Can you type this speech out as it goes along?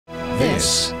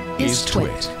This is TWiT.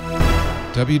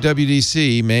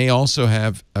 WWDC may also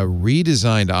have a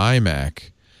redesigned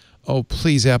iMac. Oh,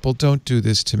 please, Apple, don't do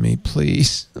this to me,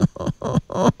 please.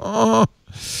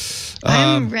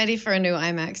 I'm ready for a new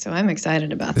iMac, so I'm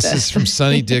excited about this. This is from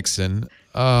Sonny Dixon.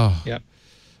 Oh, yep.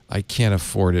 I can't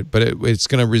afford it, but it's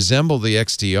going to resemble the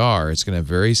XDR. It's going to have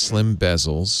very slim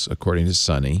bezels, according to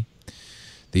Sonny.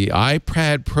 The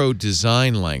iPad Pro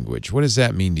design language. What does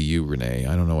that mean to you, Renee?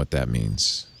 I don't know what that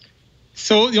means.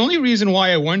 So the only reason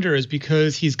why I wonder is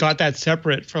because he's got that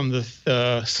separate from the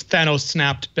Thanos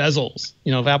snapped bezels.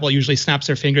 You know, Apple usually snaps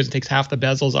their fingers and takes half the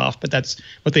bezels off, but that's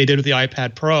what they did with the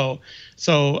iPad Pro.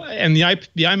 So, and the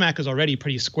iMac is already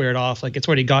pretty squared off. Like, it's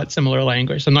already got similar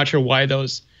language. So I'm not sure why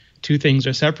those two things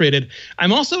are separated.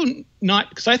 I'm also not,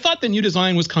 because I thought the new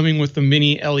design was coming with the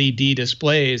mini LED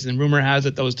displays, and rumor has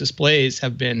it those displays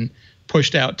have been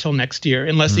pushed out till next year,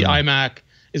 unless the iMac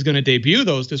is going to debut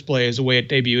those displays the way it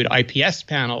debuted IPS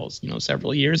panels, you know,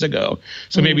 several years ago.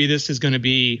 So maybe this is going to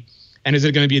be, and is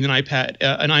it going to be an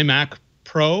iMac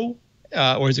Pro,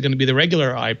 or is it going to be the regular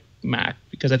iMac?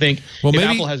 Because I think if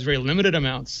Apple has very limited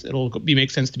amounts, it'll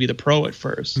make sense to be the Pro at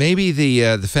first. Maybe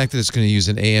the fact that it's going to use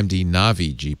an AMD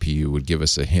Navi GPU would give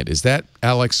us a hint. Is that,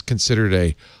 Alex, considered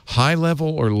a high-level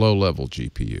or low-level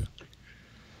GPU?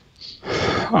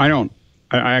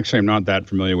 I actually am not that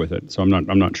familiar with it, so I'm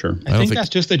not sure. I think that's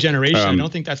just the generation. I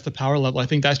don't think that's the power level. I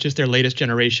think that's just their latest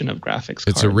generation of graphics cards.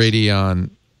 It's a Radeon,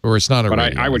 or it's not a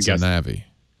Radeon. I would guess a Navi.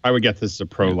 I would guess this is a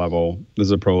pro level. This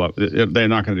is a pro level. They're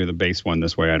not going to do the base one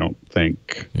this way, I don't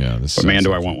think. Yeah, but man,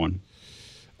 do I want one.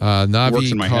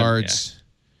 Navi cards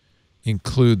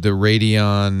include the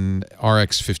Radeon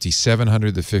RX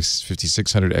 5700, the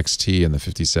 5600 XT, and the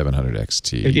 5700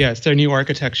 XT. Yeah, it's their new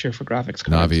architecture for graphics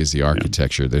cards. Navi is the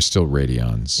architecture. They're still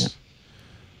Radeons.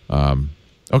 Yeah.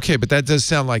 Okay, but that does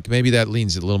sound like maybe that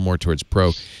leans a little more towards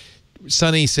pro.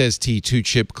 Sonny says T2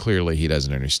 chip. Clearly, he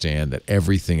doesn't understand that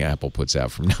everything Apple puts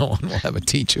out from now on will have a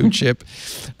T2 chip.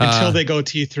 Until they go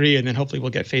T3, and then hopefully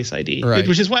we'll get Face ID. Right.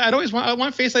 Which is why I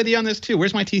want Face ID on this too.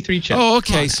 Where's my T3 chip? Oh,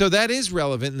 okay. So that is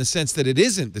relevant in the sense that it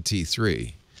isn't the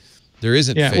T3. There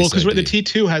isn't Face ID. Yeah, well, because the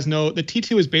T2 has no... The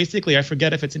T2 is basically, I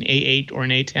forget if it's an A8 or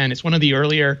an A10. It's one of the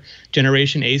earlier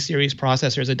generation A-series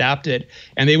processors adapted.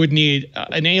 And they would need...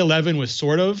 an A11 was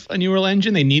sort of a neural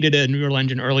engine. They needed a neural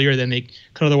engine earlier than they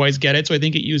could otherwise get it. So I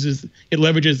think it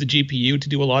leverages the GPU to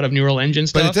do a lot of neural engine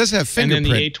stuff. But it does have fingerprint.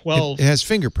 And then the A12... It has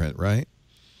fingerprint, right?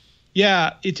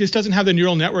 Yeah, it just doesn't have the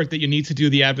neural network that you need to do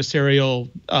the adversarial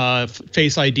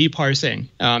Face ID parsing,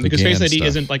 because Face ID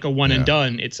isn't like a one and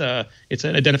done. It's an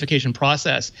identification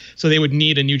process. So they would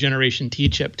need a new generation T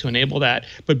chip to enable that.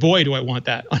 But boy, do I want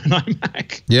that on an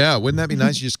iMac. Yeah, wouldn't that be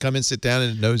nice? You just come in, sit down,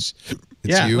 and it knows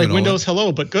it's you. Like Windows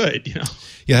Hello, but good. You know.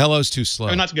 Yeah, Hello's too slow. I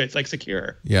mean, not too good. It's like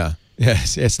secure. Yeah.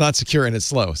 Yes, it's not secure and it's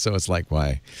slow. So it's like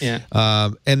why? Yeah.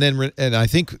 And I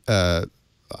think.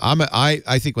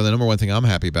 I think the number one thing I'm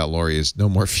happy about, Lori, is no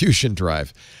more Fusion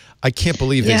Drive. I can't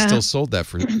believe they still sold that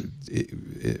for.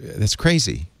 That's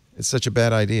crazy. It's such a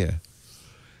bad idea.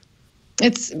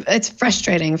 It's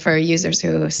frustrating for users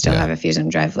who still have a Fusion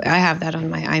Drive. I have that on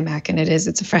my iMac, and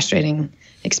it's a frustrating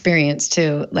experience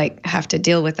to like have to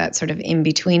deal with that sort of in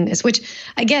betweenness. Which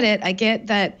I get it. I get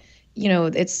that. You know,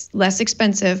 it's less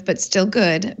expensive, but still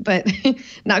good, but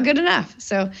not good enough.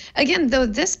 So again, though,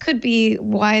 this could be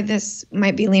why this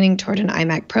might be leaning toward an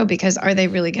iMac Pro, because are they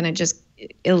really going to just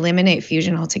eliminate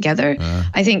Fusion altogether?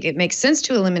 I think it makes sense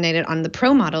to eliminate it on the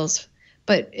Pro models,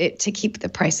 but to keep the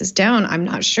prices down, I'm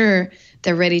not sure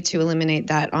they're ready to eliminate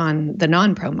that on the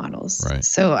non-Pro models. Right.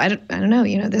 So I don't know.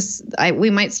 You know,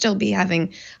 we might still be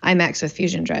having iMacs with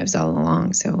Fusion drives all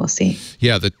along. So we'll see.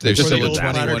 Yeah, there's still a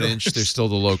 21-inch. There's still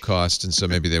the low cost, and so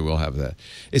maybe they will have that.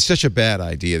 It's such a bad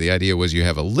idea. The idea was you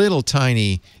have a little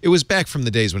tiny. It was back from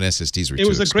the days when SSDs were too expensive. It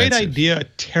was a great idea,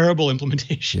 terrible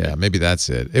implementation. Yeah, maybe that's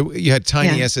it. You had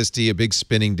tiny SSD, a big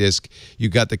spinning disk. You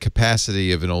got the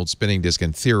capacity of an old spinning disk,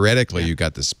 and theoretically you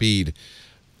got the speed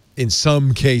in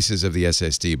some cases of the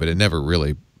SSD, but it never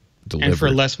really delivered. And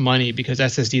for less money, because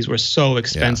SSDs were so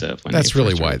expensive. Yeah, that's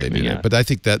really why they did it. But I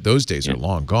think that those days are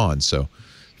long gone, so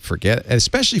forget it. And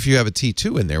especially if you have a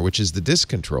T2 in there, which is the disk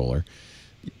controller.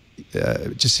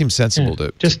 It just seems sensible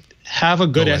to just have a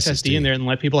good SSD in there and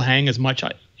let people hang as much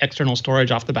external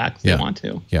storage off the back as they want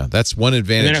to. Yeah, that's one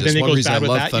advantage. And that's then one reason I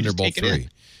love that, Thunderbolt 3.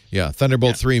 Yeah,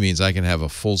 Thunderbolt 3 means I can have a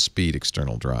full-speed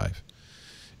external drive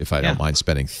if I don't mind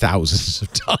spending thousands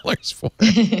of dollars for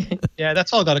it. Yeah,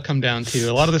 that's all got to come down to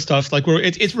a lot of the stuff. Like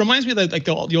it reminds me of like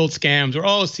the old scams where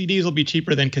CDs will be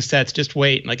cheaper than cassettes. Just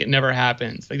wait, like it never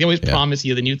happens. Like they always promise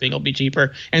you the new thing will be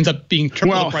cheaper, ends up being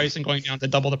triple the price and going down to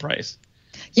double the price.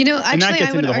 You know, actually,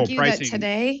 I would argue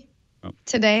that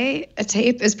today a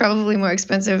tape is probably more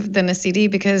expensive than a CD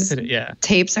because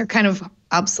tapes are kind of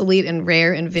obsolete and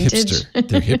rare and vintage. Hipster.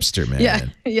 They're hipster,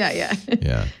 man.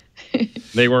 Yeah.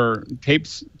 They were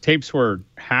tapes were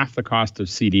half the cost of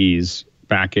CDs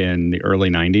back in the early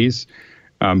 90s.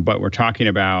 But we're talking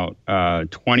about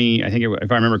 20, I think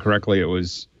if I remember correctly, it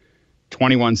was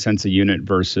 21 cents a unit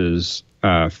versus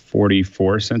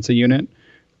 44 cents a unit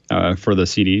for the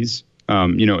CDs.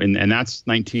 And that's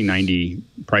 1990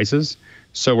 prices.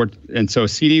 So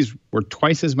CDs were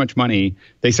twice as much money.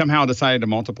 They somehow decided to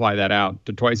multiply that out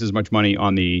to twice as much money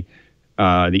on the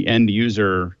end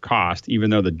user cost, even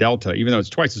though it's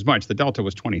twice as much, the delta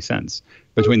was 20 cents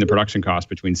between the production cost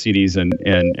between CDs and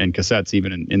cassettes,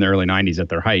 even in the early 90s at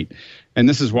their height. And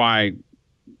this is what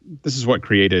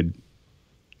created,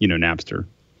 Napster.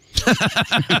 It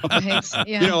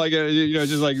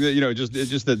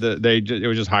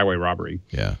was just highway robbery.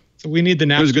 Yeah. So we need the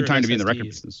Napster. It was a good time to be in the SSDs. record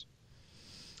business.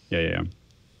 Yeah.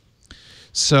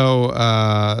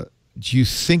 So, do you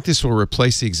think this will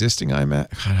replace the existing iMac?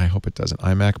 God, I hope it doesn't.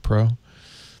 iMac Pro?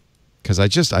 Because I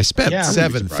spent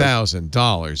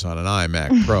 $7,000 on an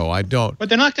iMac Pro. I don't. But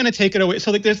they're not going to take it away.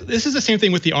 So this is the same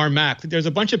thing with the ARM Mac. There's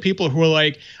a bunch of people who are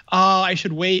like, I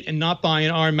should wait and not buy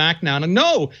an ARM Mac now.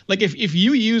 No, like if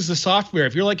you use the software,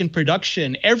 if you're like in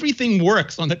production, everything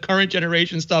works on the current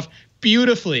generation stuff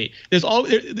beautifully.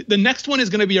 The next one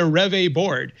is going to be a Rev A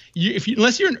board.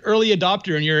 Unless you're an early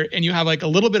adopter and you have like a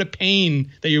little bit of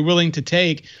pain that you're willing to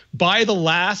take, buy the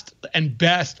last and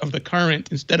best of the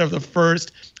current instead of the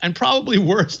first and probably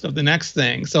worst of the next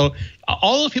thing. So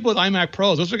all those people with iMac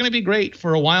Pros, those are going to be great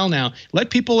for a while now.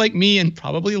 Let people like me and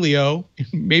probably Leo,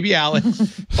 maybe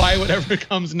Alex, buy whatever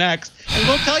comes next, and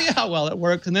we'll tell you how well it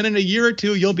works. And then in a year or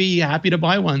two, you'll be happy to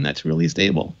buy one that's really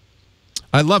stable.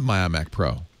 I love my iMac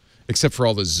Pro. Except for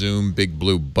all the Zoom, big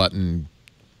blue button,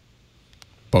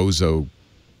 bozo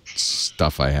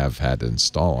stuff I have had to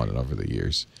install on it over the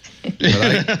years.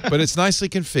 But it's nicely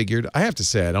configured. I have to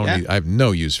say, I have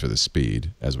no use for the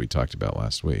speed, as we talked about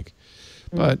last week.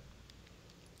 But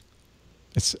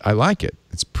I like it.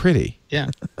 It's pretty. Yeah.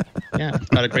 It's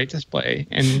got a great display.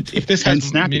 And if this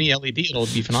has mini LED, it'll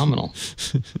be phenomenal.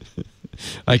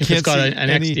 It's got an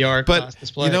XDR class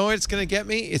display. You know what it's going to get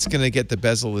me? It's going to get the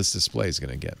bezel-less display. Is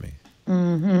going to get me.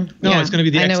 Mm-hmm. No, it's going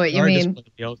to be the XDR what you mean. display.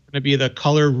 It's going to be the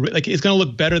color. Like it's going to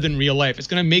look better than real life. It's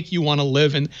going to make you want to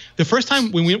live. And the first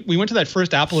time when we went to that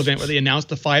first Apple event where they announced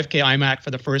the 5K iMac for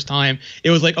the first time,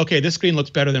 it was like, okay, this screen looks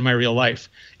better than my real life.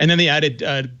 And then they added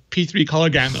P3 color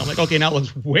gamut. I'm like, okay, now it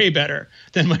looks way better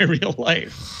than my real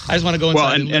life. I just want to go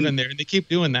inside and live in there. And they keep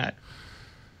doing that.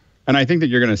 And I think that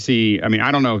you're going to see, I mean,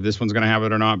 I don't know if this one's going to have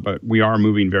it or not, but we are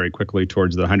moving very quickly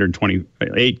towards the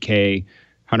 8K,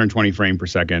 120 frame per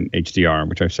second HDR,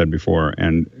 which I've said before.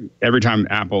 And every time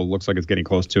Apple looks like it's getting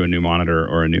close to a new monitor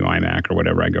or a new iMac or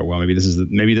whatever, I go, well, maybe this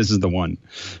is the one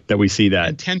that we see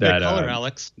that 10-bit color,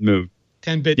 Alex. Move.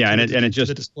 10-bit. Yeah, and it just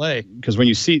the display. Because when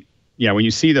you see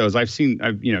those, I've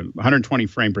 120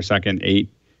 frame per second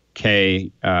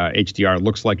 8K HDR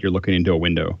looks like you're looking into a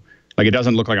window. Like it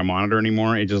doesn't look like a monitor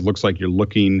anymore. It just looks like you're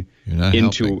looking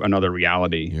into another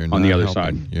reality on the other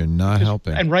side. You're not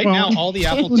helping. And now all the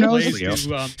Apple displays do.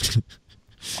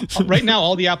 Right now,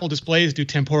 all the Apple displays do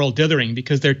temporal dithering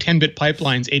because they're 10-bit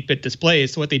pipelines, 8-bit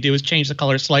displays. So what they do is change the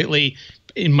color slightly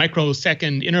in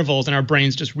microsecond intervals, and our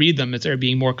brains just read them as there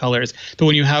being more colors. But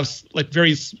when you have like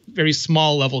very, very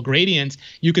small level gradients,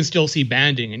 you can still see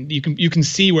banding, and you can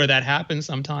see where that happens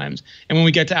sometimes. And when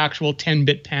we get to actual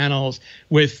 10-bit panels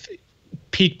with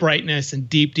peak brightness and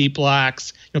deep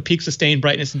blacks, peak sustained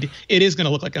brightness, and it is going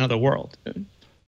to look like another world.